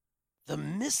The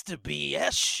Mr.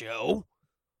 BS show?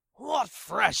 What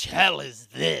fresh hell is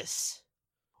this?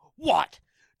 What?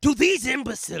 Do these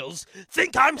imbeciles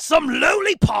think I'm some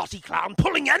lowly party clown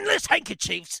pulling endless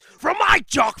handkerchiefs from my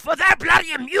jock for their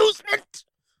bloody amusement?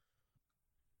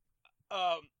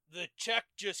 The check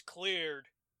just cleared.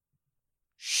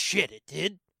 Shit, it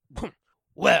did?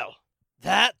 Well,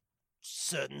 that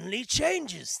certainly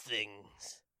changes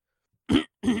things.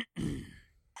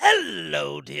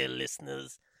 Hello, dear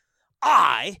listeners.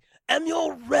 I am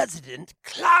your resident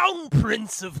clown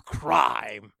prince of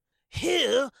crime,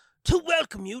 here to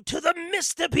welcome you to the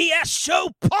Mr. BS Show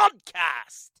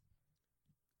podcast.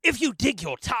 If you dig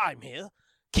your time here,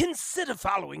 consider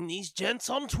following these gents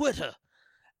on Twitter,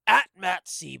 at Matt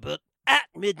Siebert, at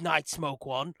Midnight Smoke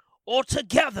One, or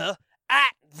together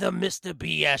at the Mr.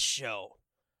 BS Show.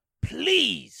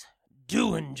 Please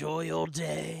do enjoy your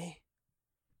day.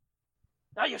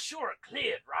 Now you're sure it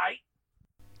cleared, right?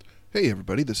 Hey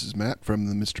everybody, this is Matt from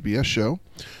the Mr. BS Show.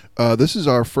 This is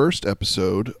our first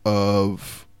episode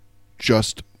of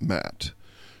Just Matt.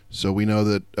 So we know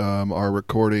that our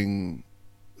recording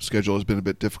schedule has been a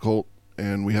bit difficult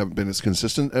and we haven't been as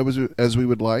consistent as we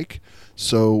would like.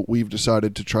 So we've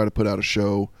decided to try to put out a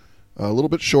show, a little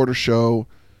bit shorter show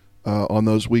on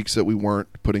those weeks that we weren't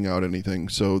putting out anything.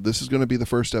 So this is going to be the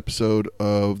first episode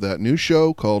of that new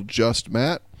show called Just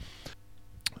Matt.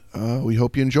 We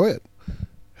hope you enjoy it.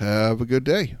 Have a good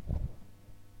day.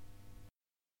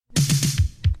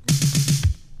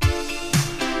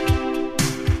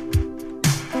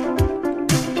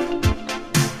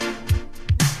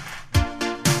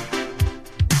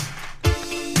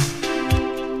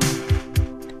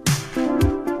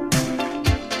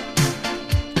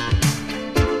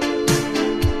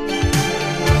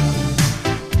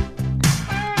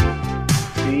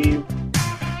 Steve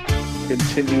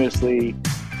continuously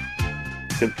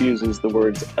confuses the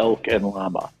words elk and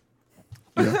llama.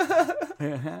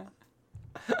 Yeah.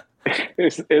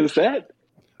 Is that?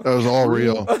 That was all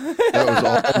real. That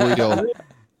was all real.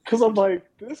 Because I'm like,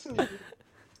 this is.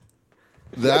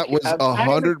 That was I'm trying to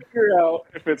 100. figure out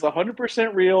if it's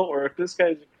 100% real or if this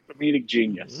guy's a comedic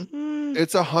genius.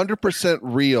 It's 100%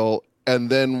 real. And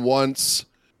then once.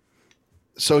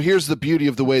 So here's the beauty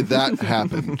of the way that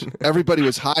happened. Everybody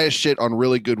was high as shit on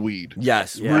really good weed.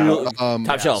 Yes, Yeah. real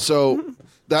top shelf. So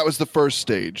that was the first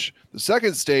stage. The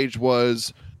second stage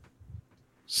was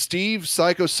Steve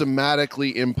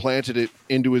psychosomatically implanted it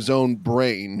into his own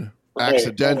brain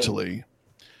accidentally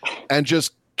and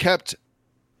just kept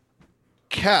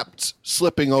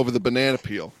slipping over the banana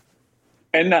peel.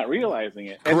 And not realizing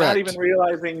it. And Correct. not even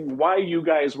realizing why you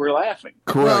guys were laughing.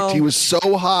 Correct. Well- He was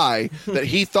so high that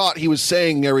he thought he was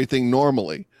saying everything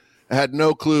normally. I had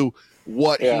no clue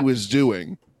what he was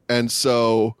doing. And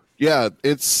so, yeah,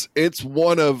 it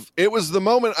was the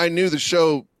moment I knew the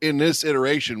show in this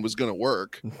iteration was going to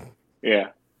work.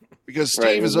 Yeah. Because Steve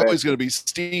Right, is always going to be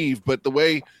Steve, but the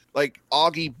way like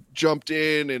Augie jumped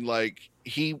in and like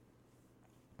he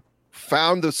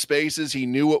found the spaces, he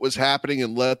knew what was happening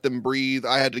and let them breathe.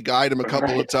 I had to guide him a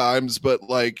couple of times, but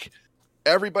like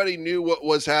everybody knew what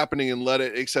was happening and let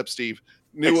it, except Steve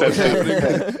knew what was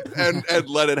happening and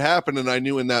let it happen. And I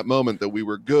knew in that moment that we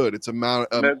were good. It's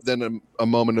then a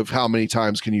moment of how many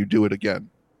times can you do it again?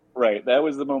 Right. That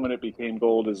was the moment it became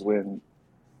gold, is when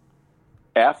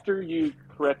after you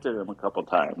corrected him a couple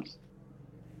times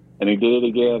and he did it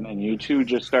again and you two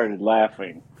just started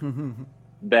laughing,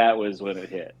 that was when it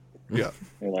hit. Yeah.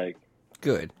 You're like,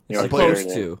 Good. You're It's like, supposed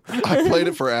there it to. I played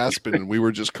it for Aspen and we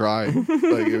were just crying.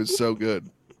 Like it was so good.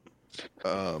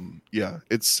 Yeah,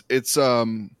 it's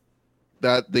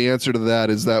that the answer to that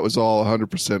is that was all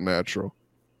 100% natural.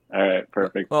 all right,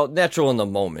 perfect. Well, natural in the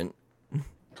moment.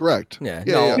 Correct. Yeah.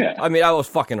 Yeah. No, Yeah. I mean, I was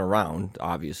fucking around,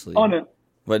 obviously. Oh, no.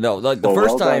 But no, like the Well, first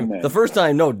well done,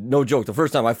 time, man. no joke. The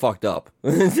first time I fucked up.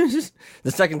 The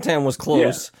second time was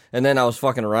close, and then I was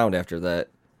fucking around after that.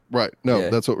 Right. No, Yeah.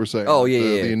 that's what we're saying. Oh, yeah, The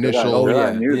yeah. initial. Oh Good yeah,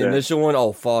 on you the then. initial one.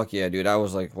 Oh fuck yeah, dude. I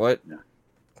was like, what?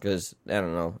 Because I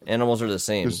don't know. Animals are the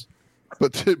same.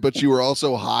 But you were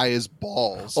also high as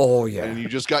balls. Oh yeah. And you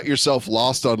just got yourself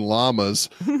lost on llamas,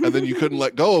 and then you couldn't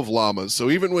let go of llamas. So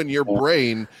even when your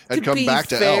brain had To come be back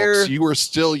to fair- elks, you were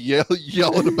still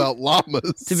yelling about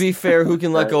llamas. To be fair, who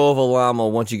can let go of a llama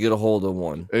once you get a hold of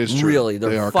one? It's true. Really,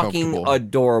 They they're are fucking comfortable.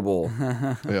 adorable.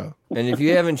 Yeah. And if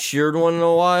you haven't sheared one in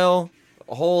a while,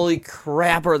 holy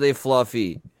crap, are they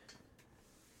fluffy?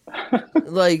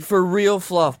 Like, for real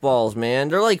fluff balls, man.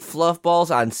 They're like fluff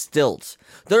balls on stilts.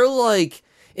 They're like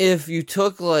if you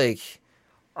took, like,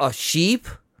 a sheep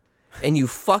and you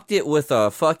fucked it with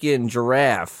a fucking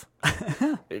giraffe.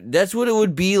 That's what it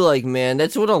would be like, man.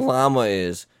 That's what a llama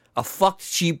is. A fucked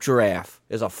sheep giraffe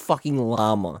is a fucking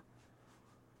llama.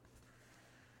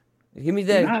 Give me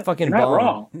that fucking you're not bong.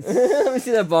 wrong. Let me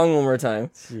see that bong one more time.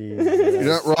 You're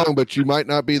not wrong, but you might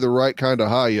not be the right kind of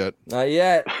high yet. Not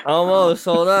yet. Almost.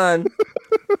 Hold on.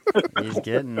 He's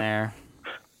getting there.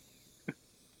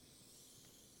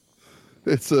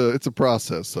 It's a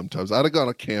process sometimes. I'd have gone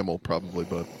a camel probably,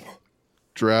 but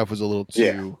giraffe was a little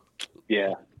too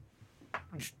Yeah.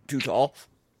 Too tall.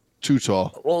 too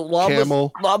tall. Well,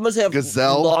 Camel, llamas have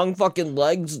gazelle. long fucking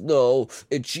legs, though,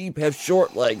 and sheep have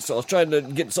short legs. So I was trying to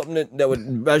get something that would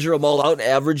measure them all out and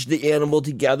average the animal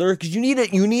together. Because you need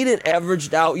it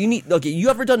averaged out. You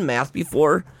ever done math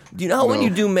before? Do you know how when No. you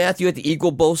do math, you have to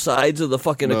equal both sides of the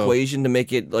fucking No. equation to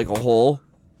make it like a whole?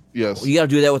 Yes. You got to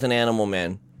do that with an animal,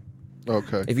 man.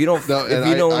 Okay. If you don't, No, if and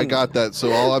you don't, I got that.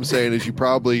 So all I'm saying is you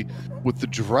probably, with the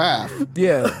giraffe,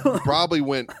 yeah. probably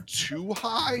went too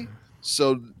high.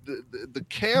 So the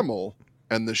camel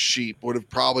and the sheep would have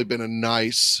probably been a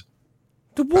nice.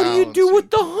 Then what do you do balancing.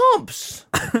 with the humps?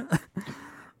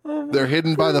 They're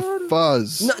hidden by the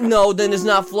fuzz. No, then it's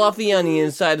not fluffy on the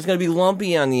inside. It's gonna be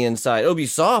lumpy on the inside. It'll be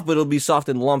soft, but it'll be soft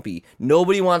and lumpy.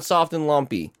 Nobody wants soft and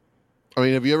lumpy. I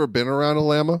mean, have you ever been around a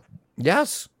llama?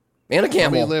 Yes, and a How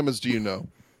camel. many llamas do you know?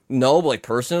 No, but like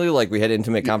personally, like we had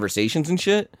intimate conversations and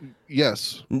shit.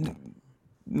 Yes.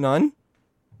 None.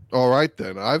 All right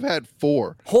then. I've had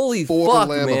 4. Holy 4 fuck,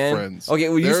 llama man. friends. Okay,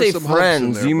 when you There are say some humps in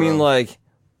friends, there, you mean bro.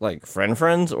 like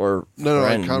friends or No,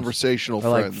 friends? like conversational Or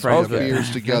like friends. friends We have with-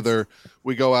 beers together.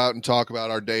 We go out and talk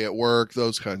about our day at work,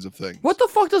 those kinds of things. What the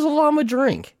fuck does a llama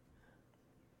drink?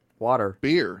 Water.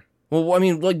 Beer. Well, I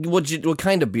mean, like what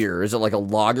kind of beer? Is it like a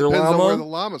lager Depends on where the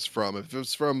llama? llama's from. If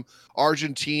it's from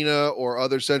Argentina or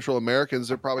other Central Americans,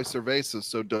 they're probably cervezas.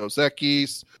 So Dos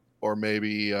Equis or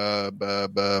maybe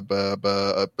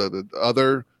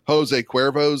other Jose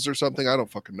Cuervos or something. I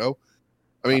don't fucking know.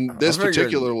 I mean, this figured-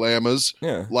 particular llamas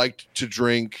Yeah. liked to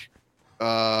drink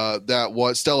that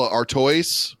was Stella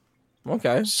Artois.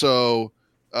 Okay. So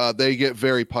they get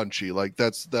very punchy. Like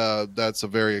that's a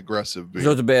very aggressive beer.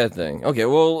 So it's a bad thing. Okay.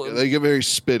 Well. They get very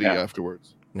spitty Yeah.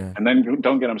 afterwards. And then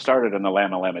don't get them started on the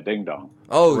llama ding dong.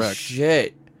 Oh Correct.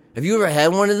 shit! Have you ever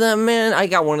had one of them, man? I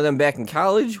got one of them back in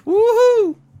college.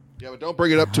 Woohoo! Yeah, but don't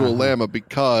bring it up to a llama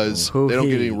because they don't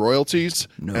get any royalties,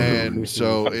 and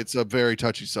so it's a very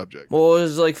touchy subject. Well, it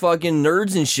was like fucking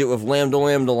nerds and shit with lambda,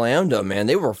 lambda, lambda, man.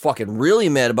 They were fucking really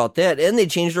mad about that, and they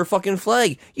changed their fucking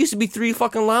flag. Used to be 3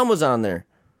 fucking llamas on there.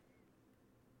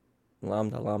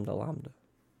 Lambda, lambda, lambda.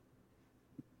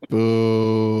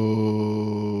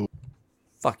 Boo.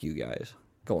 Fuck you guys.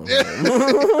 Going home.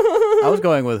 I was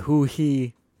going with who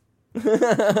he.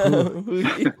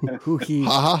 Who he.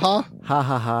 Ha ha ha. Ha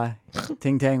ha ha.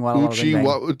 Ting tang walla walla Uchi bing bang.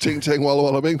 wa ting tang walla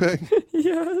walla bing bang.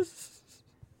 Yes.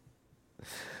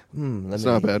 It's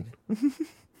not bad.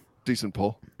 Decent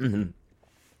pull.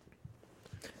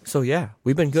 So yeah,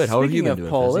 we've been good. How have you Speaking been of doing?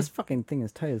 Paul, Fezzy? this fucking thing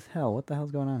is tight as hell. What the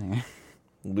hell's going on here?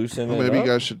 Loosen Well, it maybe up.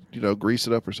 you guys should, grease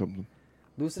it up or something.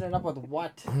 Loosen it up with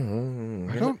what? I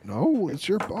don't know. It's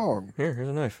your bong. Here's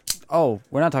a knife. Oh,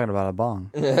 we're not talking about a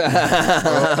bong.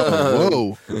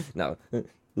 Whoa. No,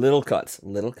 little cuts,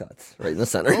 right in the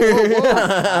center. Whoa,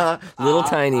 whoa. Little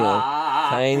tiny one,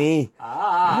 tiny.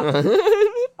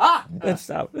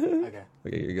 Stop. Okay.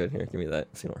 Okay, you're good. Here, give me that.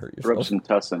 So you don't hurt yourself. Rub some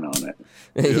tussin on it.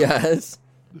 Yes,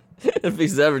 it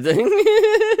fixes everything.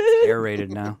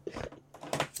 Aerated now.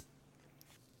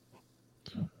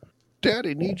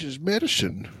 Daddy needs his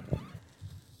medicine.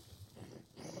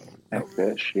 Pack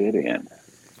that shit in.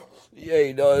 Yeah,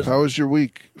 he does. How was your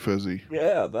week, Fezzy?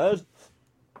 Yeah, bud.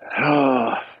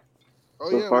 Oh, Oh,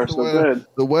 So far, with so good.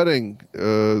 The wedding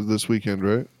this weekend,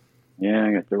 right? yeah,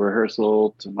 I got the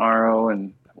rehearsal tomorrow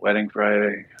and wedding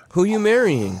Friday. Who you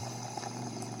marrying?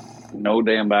 No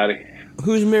damn body.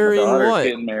 Who's My marrying daughter's what?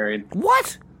 getting married.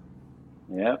 What?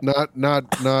 Yep. Not. Not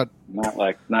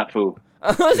foo. I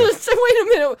was gonna say, wait a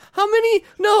minute. How many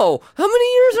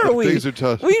years are we? Things are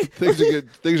tough. We-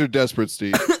 Things are desperate,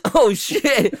 Steve. Oh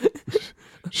shit!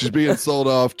 She's being sold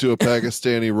off to a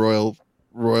Pakistani royal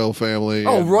family.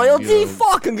 Oh, and, royalty?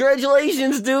 Fuck!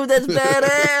 Congratulations, dude. That's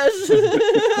badass.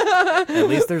 At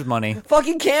least there's money.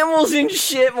 Fucking camels and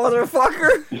shit,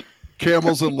 motherfucker.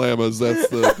 Camels and llamas. That's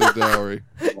the dowry.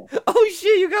 Oh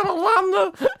shit! You got a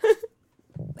lambda.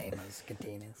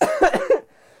 Containers.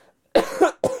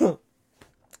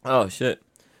 Oh shit!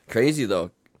 Crazy though.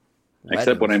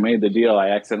 Except when I made the deal, I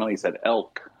accidentally said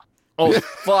elk. Oh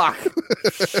fuck!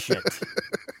 Shit.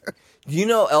 Do you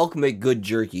know elk make good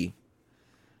jerky?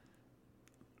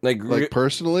 Like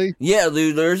personally? Yeah,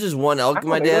 dude, there's this one elk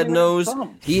my dad knows.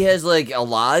 He has like a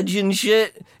lodge and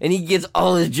shit, and he gets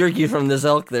all his jerky from this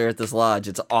elk there at this lodge.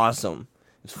 It's awesome.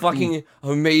 It's fucking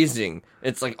amazing.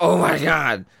 It's like, oh my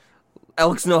god.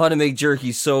 Elks know how to make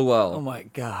jerky so well. Oh my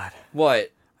god.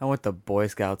 What? I went to Boy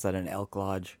Scouts at an elk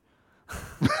lodge.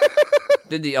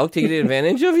 Did the elk take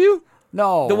advantage of you?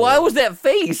 No. Then why was that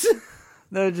face?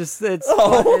 No, it's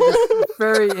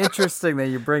very interesting that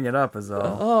you bring it up, as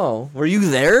all. Oh, were you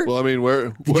there? Well, I mean,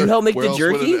 where you help make where the else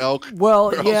jerky? Would an elk, Well,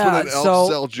 where else yeah, would an elk so-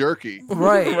 sell jerky?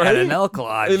 Right, Right? at an elk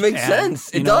lodge. It makes And,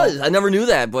 sense. you It know, does. I never knew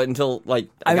that, but until like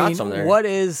I got mean, some there. what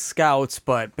is Scouts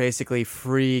but basically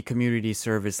free community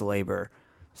service labor?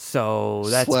 So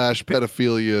that's Slash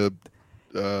pedophilia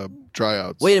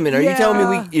tryouts. Wait a minute. Are you telling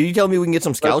me Yeah. we can get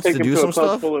some scouts Let's to take him do to some a club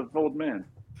stuff? full of old men.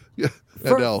 Yeah,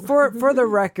 and elk. for the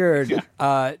record,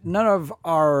 none of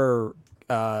our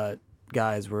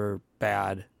guys were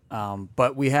bad,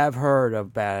 but we have heard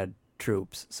of bad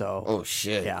troops. So Oh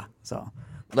shit. yeah, so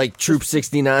Like Troop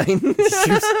 69.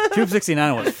 Troop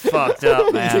 69 was fucked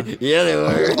up, man. Yeah, they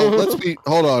were.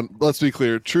 Let's be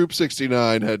clear. Troop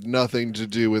 69 had nothing to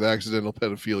do with accidental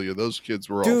pedophilia. Those kids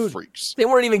were all Dude. freaks. They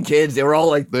weren't even kids. They were all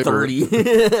like They were- 30.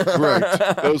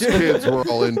 Correct. Those kids were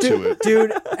all into it.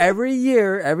 Dude, every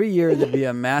year there'd be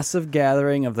a massive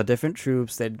gathering of the different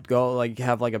troops. They'd go like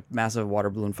have like a massive water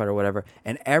balloon fight or whatever.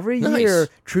 And every Nice. year,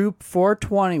 Troop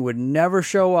 420 would never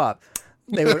show up.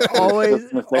 They would always.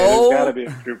 There's Oh, gotta be a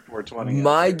Troop 420. out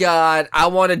My there. God, I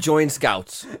want to join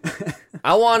scouts.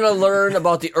 I want to learn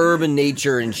about the urban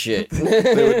nature and shit.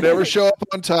 They would never show up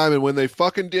on time, and when they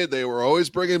fucking did, they were always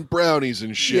bringing brownies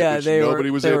and shit, Yeah, which they nobody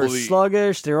were. was They able were to eat.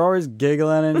 sluggish. They were always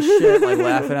giggling and shit, like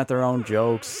laughing at their own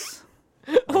jokes.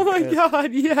 Oh my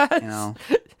God, yes. You know,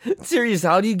 Serious,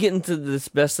 how do you get into the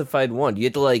specified one? Do you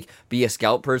have to like be a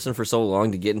scout person for so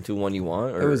long to get into one you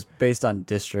want? Or it was based on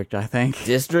district, I think.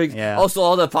 district? Yeah. Also,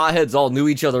 all the potheads all knew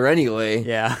each other anyway.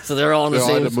 Yeah. So they're all in the They all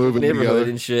had same to move in neighborhood together.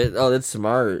 and shit. Oh, that's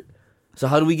smart. So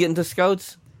how do we get into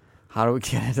scouts? How do we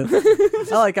get into?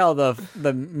 I like how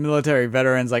the military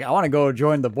veterans like. I want to go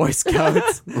join the Boy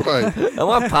Scouts. Right. I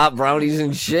want pop brownies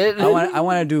and shit. I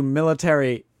want to do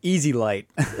military easy light.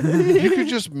 You could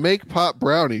just make pot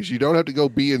brownies. You don't have to go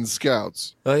be in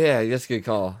scouts. Oh yeah, that's a good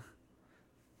call.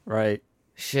 Right.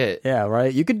 Shit. Yeah.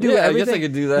 Right. You could do Yeah, I everything. guess I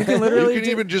could do that. You can literally You can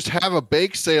do- even just have a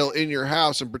bake sale in your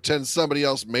house and pretend somebody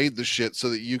else made the shit so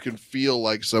that you can feel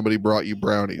like somebody brought you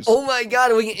brownies. Oh my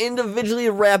God, we can individually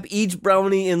wrap each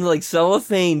brownie in like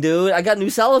cellophane, dude. I got new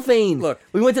cellophane. Look.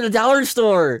 We went to the dollar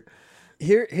store.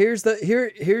 here's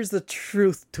the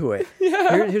truth to it.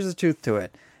 Here's the truth to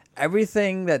it.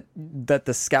 Everything that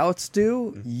the scouts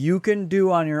do, you can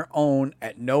do on your own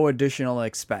at no additional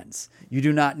expense. You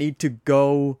do not need to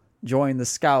go join the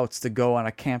scouts to go on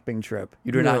a camping trip.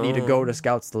 You do not need to go to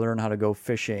scouts to learn how to go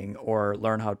fishing or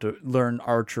learn how to learn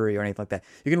archery or anything like that.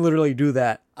 You can literally do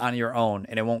that on your own,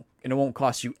 and it won't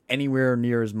cost you anywhere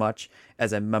near as much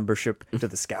as a membership to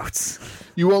the scouts.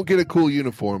 You won't get a cool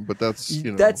uniform, but that's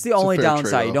That's the it's a only fair downside.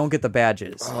 You trade-off. don't get the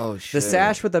badges. Oh, The shit.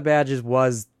 sash with the badges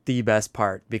was the best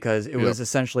part because it was Yep.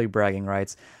 essentially bragging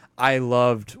rights. I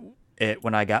loved it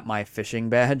when I got my fishing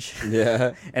badge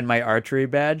Yeah. and my archery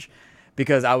badge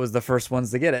because I was the first ones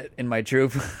to get it in my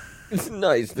troop.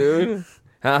 Nice, dude.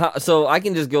 So I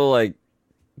can just go like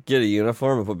get a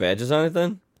uniform and put badges on it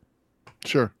then?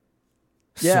 Sure.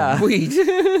 Yeah. Sweet.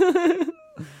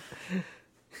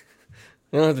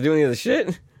 You don't have to do any of the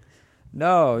shit.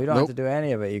 No, you don't have Nope. to do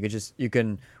any of it. You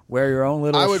can wear your own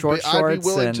little I'd be shorts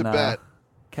willing and to bet.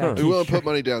 khaki We will put shirt.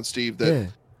 money down, Steve, that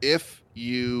if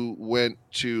you went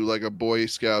to like a Boy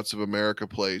Scouts of America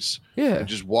place Yeah. and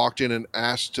just walked in and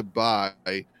asked to buy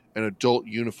an adult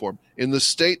uniform in the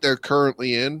state they're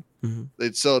currently in, Mhm.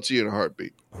 they'd sell it to you in a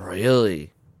heartbeat.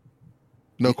 Really?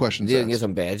 No questions You can get asked.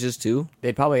 some badges too?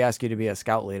 They'd probably ask you to be a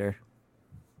scout leader.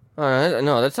 All right.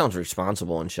 No, that sounds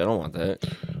responsible and shit. I don't want that.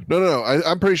 No.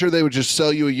 I'm pretty sure they would just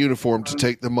sell you a uniform to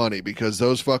take the money because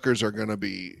those fuckers are going to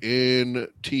be in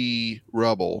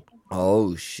rubble.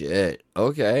 Oh shit.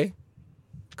 Okay.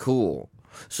 Cool.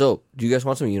 So, do you guys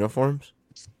want some uniforms?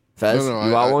 Fez, No,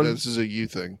 you want one? this is a you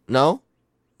thing. No,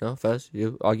 Fez,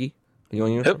 you, Augie, you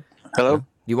want a uniform? Hello? Do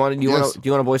you want Yes. do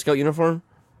you want a Boy Scout uniform?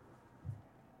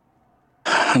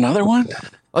 Another one?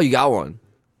 Oh, you got one.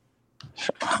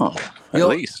 Oh, at Yo-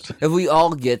 least. If we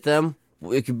all get them,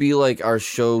 it could be like our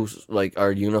shows, like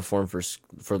our uniform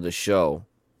for the show.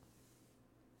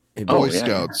 It'd be- Oh, Boy yeah.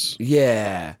 Scouts.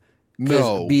 yeah.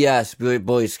 No. BS,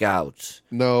 Boy Scouts.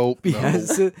 No.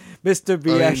 Yes, No. Mr.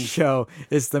 BS show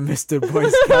is the Mr. Boy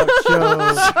Scout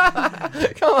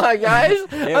show. Come on, guys.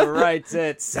 It writes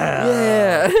itself.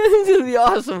 Yeah, it's gonna be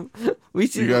awesome. We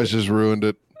should. You guys just ruined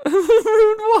it.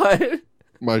 What?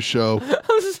 My show.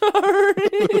 I'm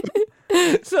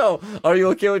sorry. So, are you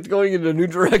okay with going in a new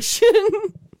direction?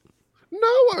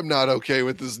 No, I'm not okay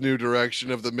with this new direction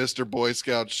of the Mr. Boy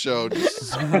Scout show.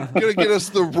 Just gonna get us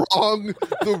the wrong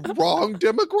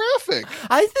demographic.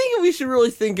 I think we should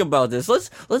really think about this. Let's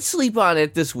sleep on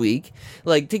it this week.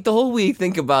 Like, take the whole week,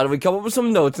 think about it. We come up with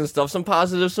some notes and stuff, some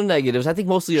positives, some negatives. I think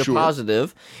mostly are Sure.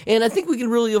 positive. And I think we can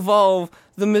really evolve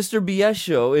the Mr. BS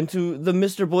show into the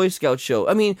Mr. Boy Scout show.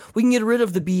 I mean, we can get rid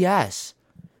of the BS.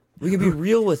 We can be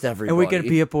real with everybody. And we can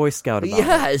be a Boy Scout about it.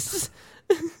 Yes.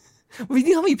 We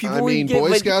know how many people I we mean, get.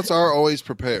 Boy Scouts are always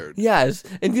prepared. Yes,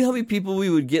 and do you know how many people we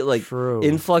would get like True.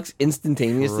 influx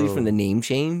instantaneously True. from the name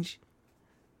change?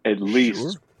 At least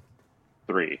Sure.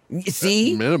 3.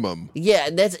 See, Minimum. yeah,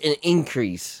 that's an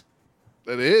increase.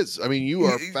 That is. I mean, you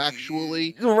are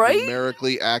factually, Right?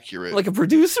 numerically accurate. Like a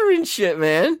producer and shit,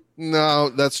 man. No,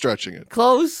 that's stretching it.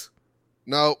 Close.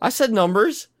 No, I said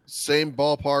numbers. same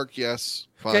ballpark. Yes,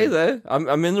 fine. Okay, then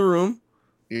I'm in the room.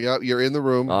 Yeah, you're in the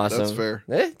room. Awesome. That's fair.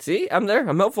 See, I'm there.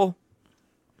 I'm helpful.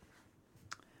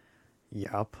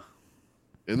 Yup.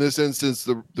 In this instance,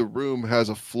 the room has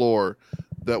a floor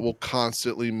that will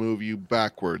constantly move you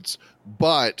backwards,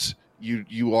 but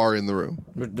you are in the room.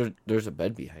 There's a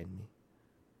bed behind me.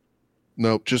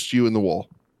 Nope, just you and the wall.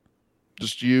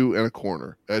 Just you and a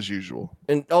corner, as usual.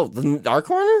 And our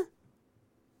corner.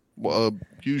 Well,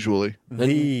 usually.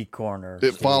 The corner.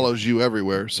 It follows you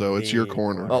everywhere, so it's your The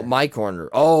corner. Oh, my corner.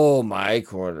 Oh, my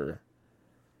corner.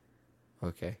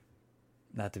 Okay.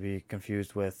 Not to be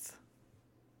confused with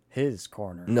his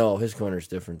corner. No, his corner is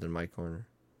different than my corner.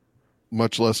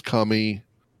 Much less cummy,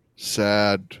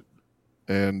 sad,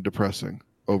 and depressing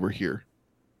over here.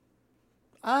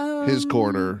 His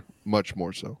corner, much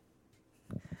more so.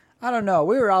 I don't know.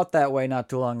 We were out that way not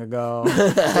too long ago.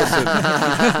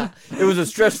 It was a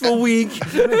stressful week.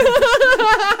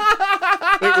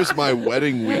 It was my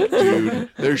wedding week, dude.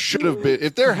 There should have been,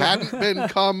 if there hadn't been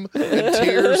cum and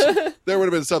tears, there would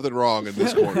have been something wrong in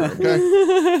this corner,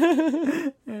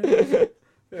 okay?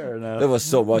 Fair enough. There was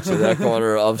so much of that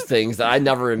corner of things that I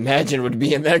never imagined would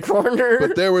be in that corner.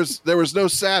 But there was no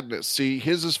sadness. See,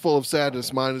 his is full of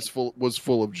sadness, mine was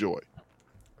full of joy.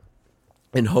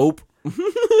 And hope.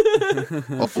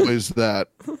 Always that.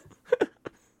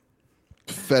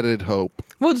 Fetid hope.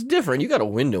 Well, it's different. You got a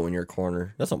window in your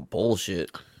corner. That's some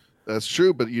bullshit. That's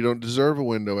true, but you don't deserve a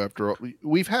window after all.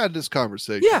 We've had this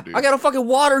conversation, Yeah, dude. I got a fucking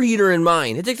water heater in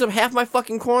mine. It takes up half my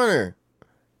fucking corner.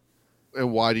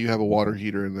 And why do you have a water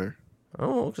heater in there?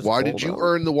 Oh, Why did you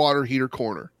earn the water heater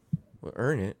corner?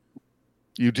 earn it?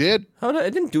 You did? I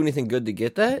didn't do anything good to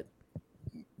get that.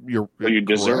 You're So you correct.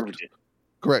 deserved it.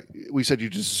 Correct. We said you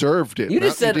deserved it. You not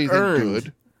just said anything earned.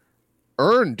 Good.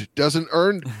 Earned doesn't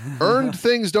earn. Earned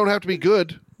things don't have to be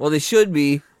good. Well, they should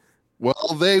be.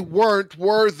 Well, they weren't,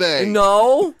 were they?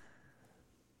 No.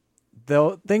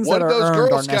 The things What that did are those earned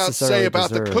Girl aren't Scouts necessarily say about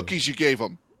deserved. the cookies you gave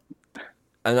them?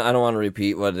 I don't want to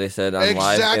repeat what they said on live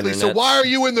Exactly. So internet. why are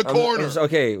you in the corner? It's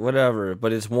okay, whatever,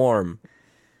 but it's warm.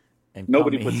 And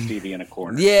Nobody cummy. puts Stevie in a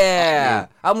corner. Yeah,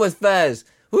 I'm with Fez.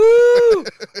 Woo!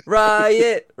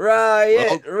 Riot,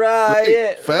 riot, Well,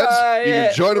 riot, Feds, you riot,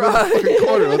 can join them in the riot. fucking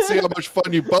corner. Let's see how much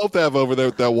fun you both have over there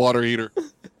with that water heater.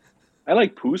 I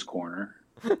like Pooh's corner.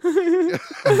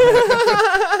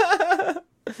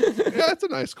 Yeah, it's a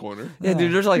nice corner. Yeah,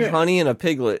 dude, there's like honey and a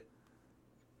piglet.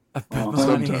 A bunny and a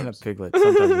Sometimes. piglet.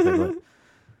 Sometimes a piglet.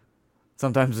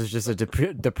 Sometimes it's just a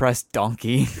depressed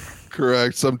donkey.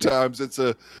 Correct. Sometimes it's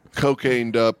a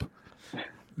cocained up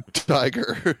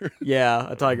tiger. Yeah,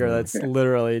 a tiger that's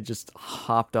literally just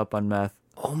hopped up on meth.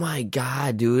 Oh my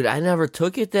god, dude, I never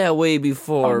took it that way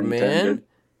before, man. Unintended.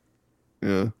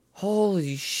 Yeah.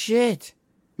 Holy shit.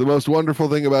 The most wonderful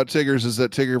thing about tigers is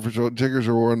that tigers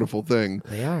are a wonderful thing.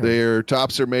 They are. Their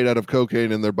tops are made out of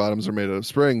cocaine and their bottoms are made out of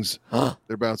springs.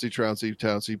 They're bouncy, trouncy,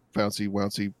 touncy, bouncy,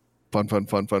 wouncy,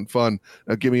 fun.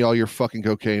 Now give me all your fucking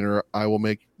cocaine or I will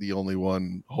make the only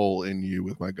one hole in you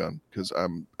with my gun because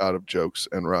I'm out of jokes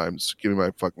and rhymes. Give me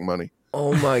my fucking money.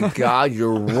 Oh my god,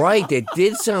 you're right. That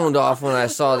did sound off when I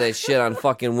saw that shit on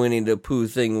fucking Winnie the Pooh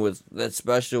thing with that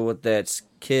special with that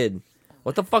kid.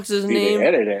 What the fuck's his See, name? they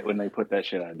edit it when they put that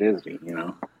shit on Disney, you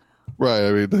know? Right.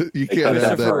 I mean, you can't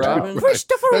have that. Christopher Robin? Right.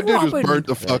 Christopher That dude was Robin. burnt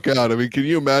the fuck out. I mean, can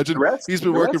you imagine? He's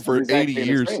been the working rest for is 80 exactly the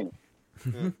years.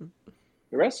 same.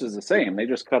 The rest is the same. They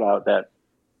just cut out that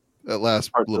That last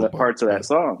little part. Parts of that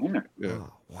song. Yeah. Yeah.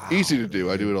 Oh, wow. Easy to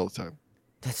do. I do it all the time.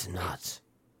 That's nuts.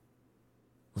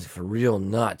 Like, for real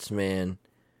nuts, man.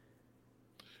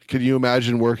 Can you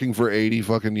imagine working for 80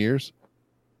 fucking years?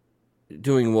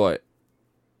 Doing what?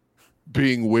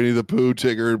 Being Winnie the Pooh,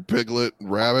 Tigger, Piglet,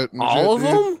 and Rabbit, and All shit,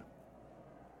 of dude? them?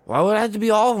 Why would it have to be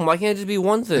all of them? Why can't it just be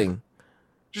one thing?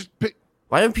 Just pick.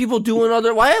 Why aren't people doing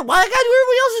other? Why I gotta do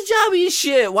everybody else's job and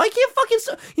shit? Why can't fucking?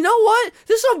 You know what?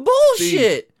 This is some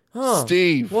bullshit. Huh.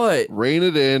 Steve, What? rein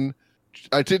it in.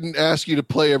 I didn't ask you to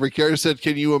play every character. I said,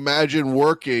 can you imagine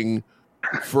working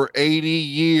for 80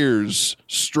 years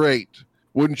straight?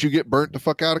 Wouldn't you get burnt the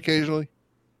fuck out occasionally?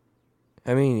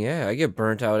 I mean, yeah, I get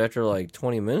burnt out after like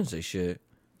 20 minutes of shit.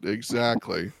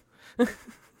 Exactly.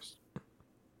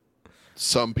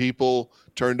 Some people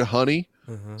turn to honey.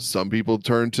 Some people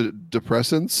turn to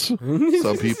depressants.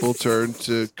 Some people turn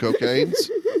to cocaines.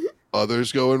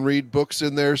 Others go and read books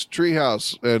in their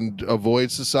treehouse and avoid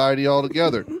society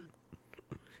altogether.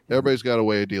 Everybody's got a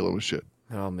way of dealing with shit.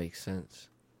 That all makes sense.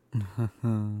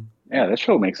 Yeah, that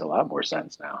show makes a lot more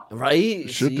sense now. Right? It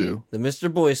should See? do. The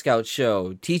Mr. Boy Scout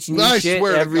show. Teaching you I shit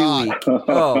swear to every God. week.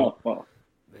 Oh.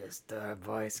 Mr.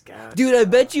 Boy Scout. Dude, I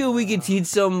bet you we could teach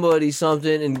somebody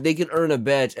something and they could earn a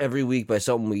badge every week by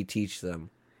something we teach them.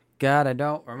 God, I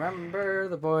don't remember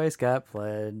the Boy Scout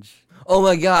pledge. Oh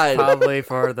my God. Probably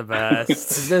for the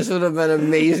best. This would have been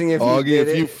amazing if you Augie, did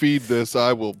if it. you feed this,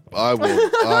 I will punch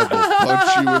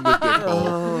you in the dick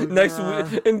hole. Next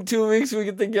week, in 2 weeks, we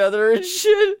get together and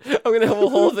shit. I'm gonna have a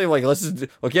whole thing like, let's go to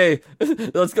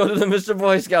the Mr.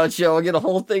 Boy Scout show. I'll get a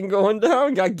whole thing going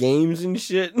down. Got games and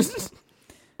shit.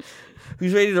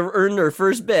 Who's ready to earn their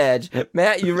first badge?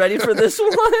 Matt, you ready for this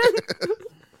one?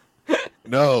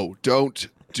 No, don't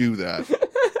do that.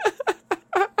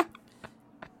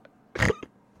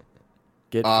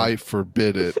 I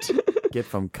forbid it. Get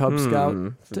from Cub Scout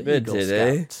to forbid Eagle it, Scout.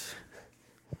 eh?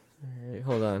 Hey,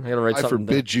 hold on, I gotta write I something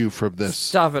forbid down. you from this.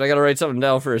 Stop it, I gotta write something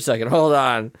down for a second. Hold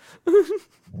on.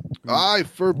 I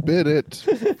forbid it.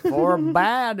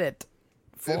 Forbade it.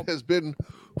 It has been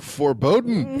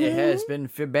forbidden. It has been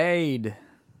forbade.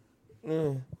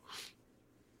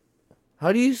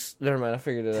 How do you... Never mind, I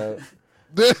figured it out.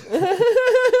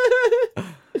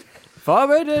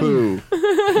 Forbidden. Pooh.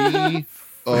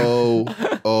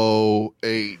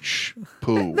 P-O-O-H.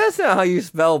 Pooh. That's not how you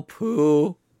spell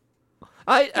poo.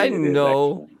 I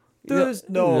know. There's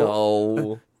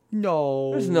No.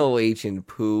 no. There's no H in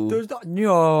poo. There's not.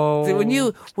 No. See, when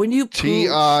you poo,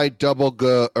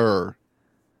 T-I-double-G-er.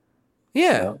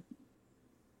 yeah,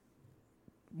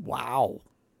 Wow.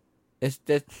 that's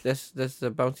the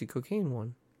bouncy cocaine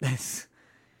one. That's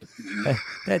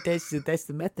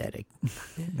the methodic.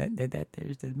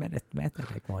 There's the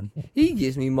methodic one. He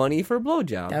gives me money for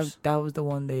blowjobs. That was the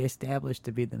one they established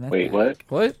to be the methodic. Wait, what?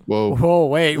 What? Whoa. Whoa,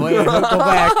 wait, go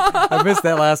back. I missed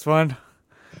that last one.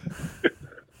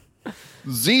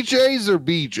 ZJs or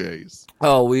BJs?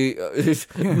 Oh,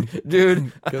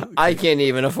 dude, I can't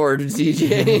even afford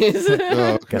ZJs.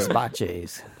 Oh, okay.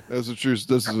 Gazpaches. That's the truth.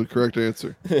 This is the correct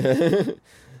answer.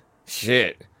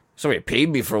 Shit, somebody paid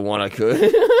me for one. I could.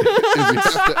 If you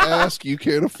have to ask, you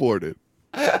can't afford it.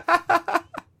 I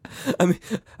mean,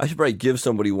 I should probably give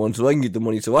somebody one so I can get the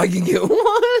money so I can get one.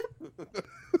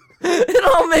 It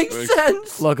all makes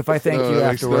sense. Look, if I thank you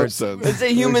that makes no afterwards. sense. It's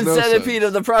a human Makes no centipede sense.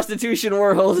 of the prostitution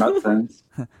world. Nutsense.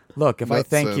 Look, if I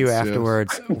thank you Nutsense, yes.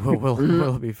 afterwards,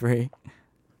 we'll be free.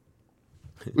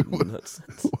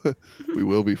 We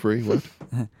will be free. What?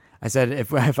 I said,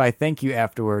 if I thank you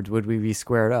afterwards, would we be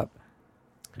squared up?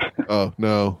 Oh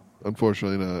no,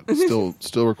 unfortunately not.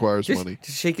 Still requires money.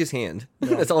 Just shake his hand.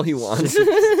 That's all he wants.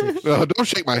 No, don't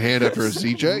shake my hand after a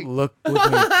ZJ. Look me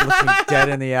dead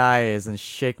in the eyes and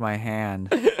shake my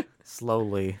hand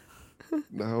slowly.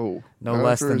 No, No not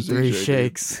less after a than 3 ZJ, dude.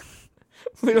 shakes.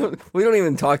 we don't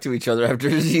even talk to each other after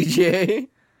ZJ.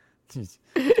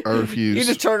 I refuse. You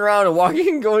just turn around and walk in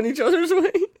and go in each other's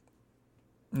way.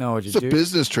 No, what It's you a do?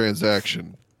 business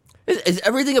transaction. Is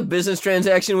everything a business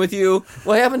transaction with you?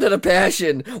 What happened to the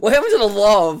passion? What happened to the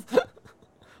love?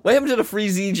 What happened to the free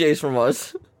ZJs from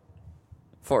us?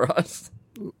 For us.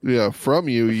 Yeah, from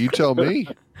you. You tell me.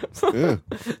 Yeah.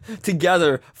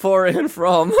 Together, for and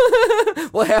from.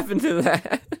 What happened to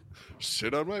that?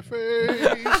 Sit on my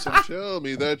face and tell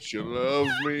me that you love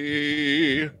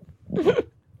me.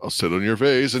 I'll sit on your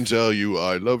face and tell you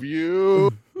I love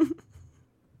you.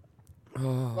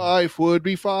 Life would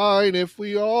be fine if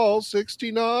we all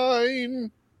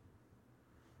 69.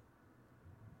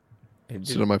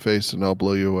 Sit on my face and I'll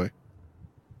blow you away.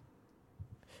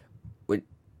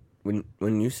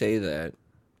 When you say that,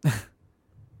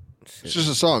 It's just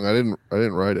a song. I didn't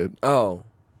write it. oh,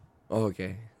 Oh,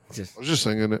 okay. I was just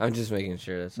singing it. I'm just making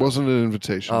sure that's Wasn't an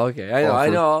invitation. Oh, okay. I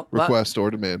offer, know. Request or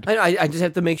demand. I just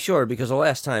have to make sure because the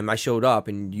last time I showed up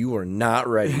and you were not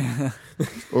ready.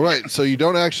 All right, so you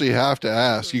don't actually have to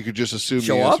ask. You could just assume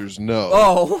Show the up? answer is no.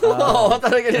 I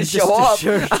thought I could just show up.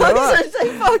 Show I was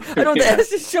saying, fuck, I don't have to ask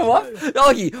to show up.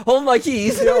 Doggy, hold my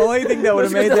keys. The only thing that would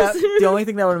have made that The the only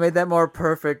thing that would have made that more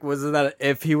perfect was that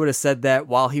if he would have said that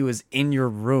while he was in your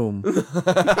room.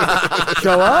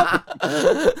 Show up?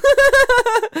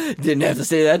 Didn't have to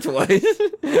say that twice.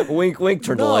 Wink, wink,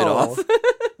 turn the light No.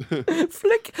 off.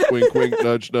 Flick. Wink, wink,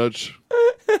 nudge, nudge.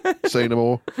 Say no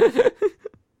more.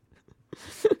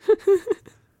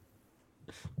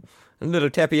 A little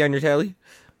tappy on your tally.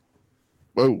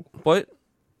 Whoa. What?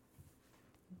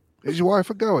 Is your wife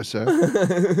a goer, sir?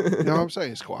 You know what I'm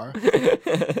saying, Squire?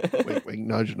 Wink, wink,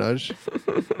 nudge, nudge.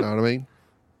 Know what I mean?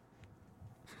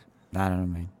 I don't know,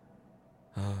 man.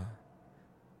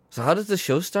 So how does the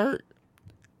show start?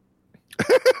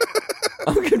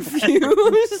 I'm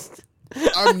confused.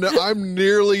 I'm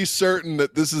nearly certain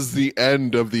that this is the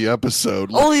end of the episode.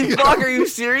 Holy fuck, are you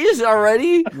serious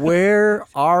already? Where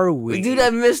are we? Dude, I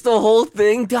missed the whole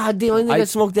thing. God damn, I didn't think I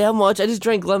smoked that much. I just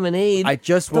drank lemonade. I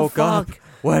just The woke up. fuck?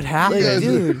 What happened? Like,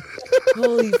 dude.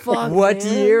 Holy fuck, What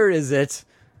man. year is it?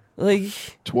 Like,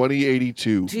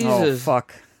 2082. Oh, Jesus.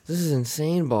 fuck. This is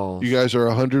insane balls. You guys are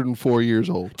 104 years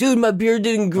old. Dude, my beard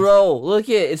didn't grow. Look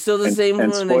it. It's still the same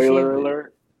And one when I spoiler shaved it.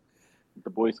 alert, the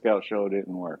Boy Scout show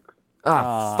didn't work.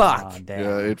 Ah, Aw, fuck. Damn.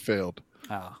 Yeah, it failed.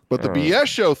 Oh. But the BS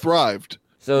show thrived.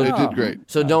 So It did great.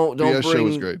 So don't BS show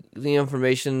was bring great. the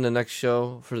information the next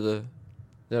show for the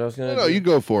that I was gonna No, do. you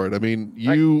go for it. I mean,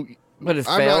 But it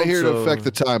I'm failed, not here to so- affect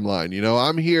the timeline. You know,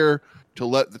 I'm here to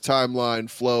let the timeline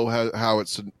flow how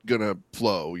it's gonna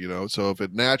flow. You know, so if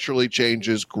it naturally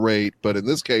changes, great. But in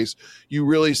this case, you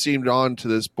really seemed on to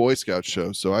this Boy Scout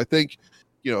show. So I think,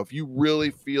 you know, if you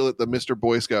really feel that the Mr.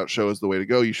 Boy Scout show is the way to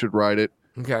go, you should write it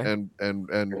Okay.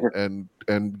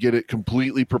 and get it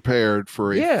completely prepared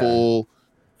for a Yeah. full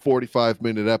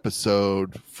 45-minute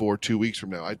episode for 2 weeks from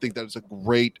now. I think that is a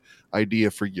great idea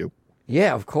for you.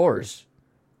 Yeah, of course.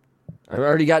 I've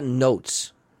already got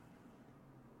notes.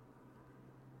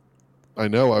 I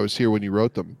know. I was here when you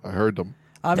wrote them. I heard them.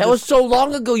 That was so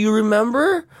long ago, you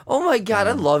remember? Oh my god,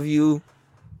 I love you.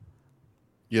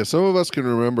 Yeah, some of us can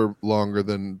remember longer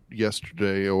than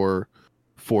yesterday or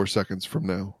 4 seconds from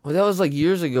now. Well, that was like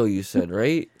years ago, you said,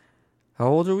 right? How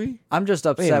old are we? I'm just Wait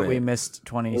a upset we minute. missed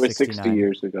It was 60 2069.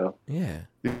 years ago. Yeah,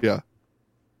 Yeah.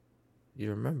 you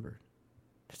remembered.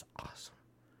 That's awesome.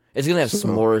 It's gonna have So-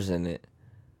 s'mores in it.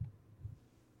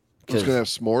 It's going to have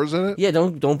s'mores in it? Yeah,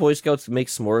 don't Boy Scouts make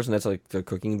s'mores and that's like their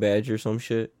cooking badge or some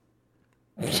shit?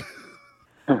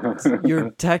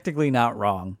 You're technically not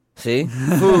wrong. See?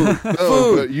 Food. No,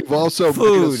 Food. but you've also made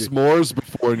Food. s'mores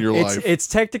before in your life. It's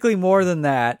technically more than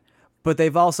that, but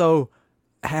they've also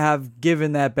have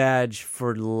given that badge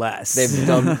for less. They've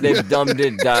dumbed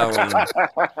it down.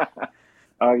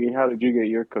 Augie, how did you get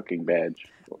your cooking badge?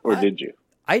 Or did you?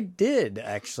 I did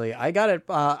actually. I got it.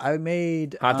 I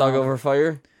made Hot dog over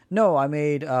fire? No, I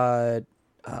made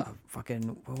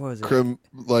fucking what was it?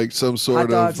 like some Hot sort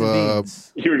dogs of. and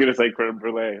beans. You were going to say creme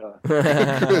brulee, huh? No,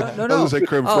 I was going to say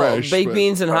creme Oh, fraiche. baked but-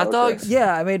 beans and hot okay. dogs?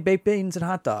 Yeah, I made baked beans and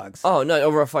hot dogs. Oh, no,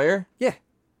 over a fire? Yeah,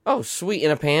 Oh, sweet. In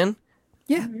a pan?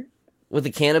 yeah. With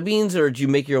a can of beans, or did you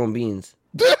make your own beans?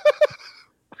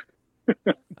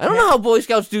 I don't know how Boy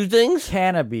Scouts do things.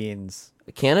 Can of beans.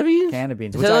 A can of beans? Can of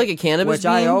beans. Is that like a cannabis Which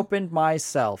I bean? opened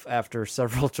myself after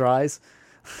several tries.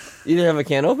 You didn't have a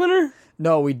can opener?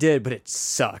 No, we did, but it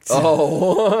sucked.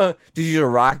 Oh, did you use a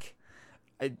rock?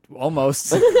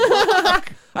 Almost.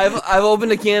 I've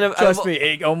opened a can of. Trust me,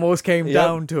 it almost came Yep.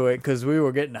 down to it because we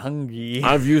were getting hungry.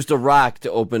 I've used a rock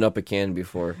to open up a can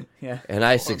before, Yeah. and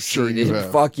I sure succeeded. you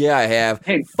have. Fuck yeah, I have.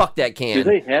 Hey, Fuck that Do can.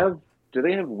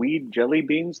 they have weed jelly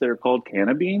beans that are called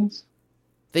canna beans?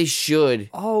 They should.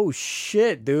 Oh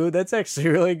shit, dude, that's actually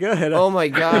really good. Oh my I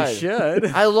god. should.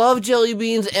 I love jelly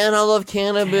beans and I love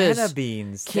cannabis. Canna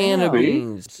beans. Canna Damn.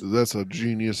 beans. That's a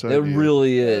genius It idea.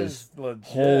 really is. Legit.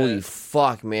 Holy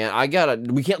fuck, man.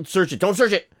 We can't search it. Don't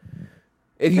search it.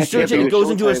 If you That search can't it, be it goes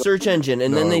a into a show search engine,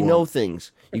 and No, then it they won't. know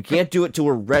things. You can't do it till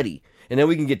we're ready. And then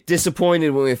we can get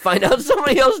disappointed when we find out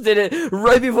somebody else did it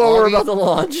right before we're about to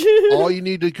launch. All you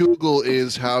need to Google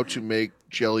is how to make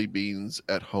jelly beans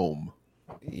at home.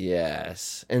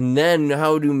 Yes. And then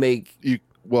how to make... You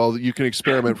can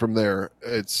experiment from there.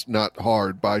 It's not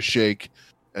hard. Buy shake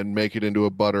and make it into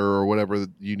a butter or whatever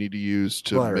you need to use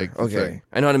to butter. make the Okay. thing.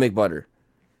 I know how to make butter.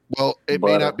 Well, it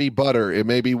may Butter. not be butter. It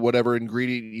may be whatever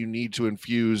ingredient you need to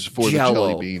infuse for Jello.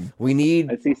 the jelly bean. We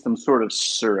need I see some sort of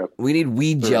syrup.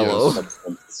 weed There jello. it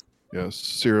Substance. Yes,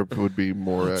 syrup would be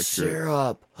more accurate.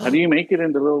 Syrup. How do you make it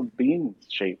into little bean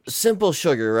shapes? Simple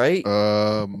sugar, right?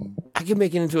 I can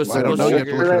make it into a I simple don't know. You have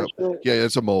to sugar. look it up. Yeah,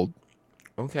 it's a mold.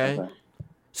 Okay.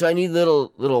 So I need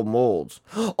little molds.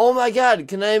 Oh my god,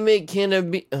 can I make can of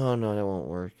bean? Oh no, that won't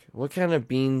work. What kind of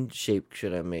bean shape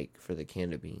should I make for the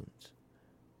can of beans?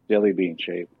 Jelly bean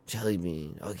shape. Jelly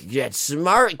bean. Okay, that's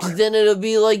smart, because then it'll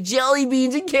be like jelly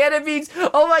beans and can of beans.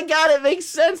 Oh my god, it makes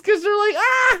sense, because they're like,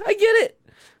 I get it.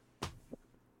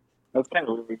 That's kind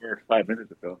of what we were 5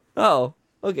 minutes ago. Oh,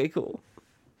 okay, cool.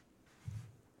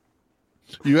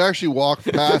 You actually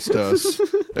walked past us,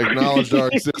 acknowledged our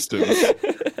existence,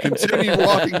 continued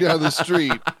walking down the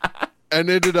street, and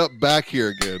ended up back here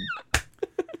again.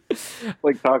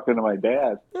 Like talking to my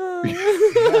dad.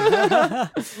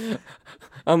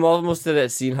 I'm almost to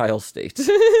that senile state.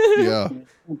 Yeah,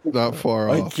 not far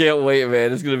I off. can't wait,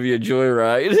 man. It's going to be a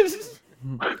joyride.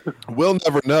 We'll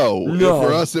never know. No.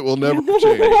 For us, it will never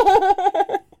change.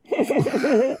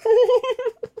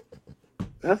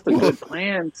 That's the good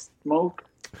plan, Smoke.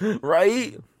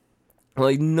 Right?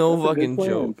 Like, no That's a fucking good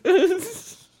joke.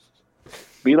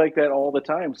 Be like that all the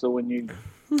time, so when you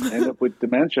end up with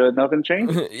dementia, nothing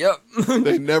changes. Yep.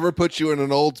 They never put you in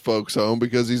an old folks home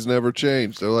because he's never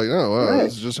changed. They're like, oh, well, Right.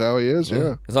 this is just how he is.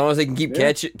 Yeah. As long as they can keep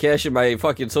cashing my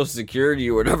fucking Social Security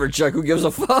or whatever check, who gives a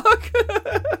fuck?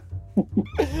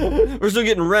 We're still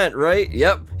getting rent, right?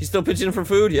 Yep. He's still pitching in for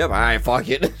food? Yep. All right, fuck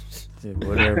it. Dude,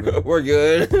 whatever. We're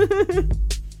good.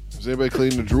 Has anybody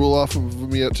cleaned the drool off of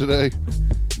him yet today?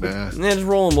 Nah. Just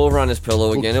roll him over on his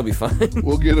pillow again. He'll be fine.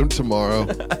 We'll get him tomorrow.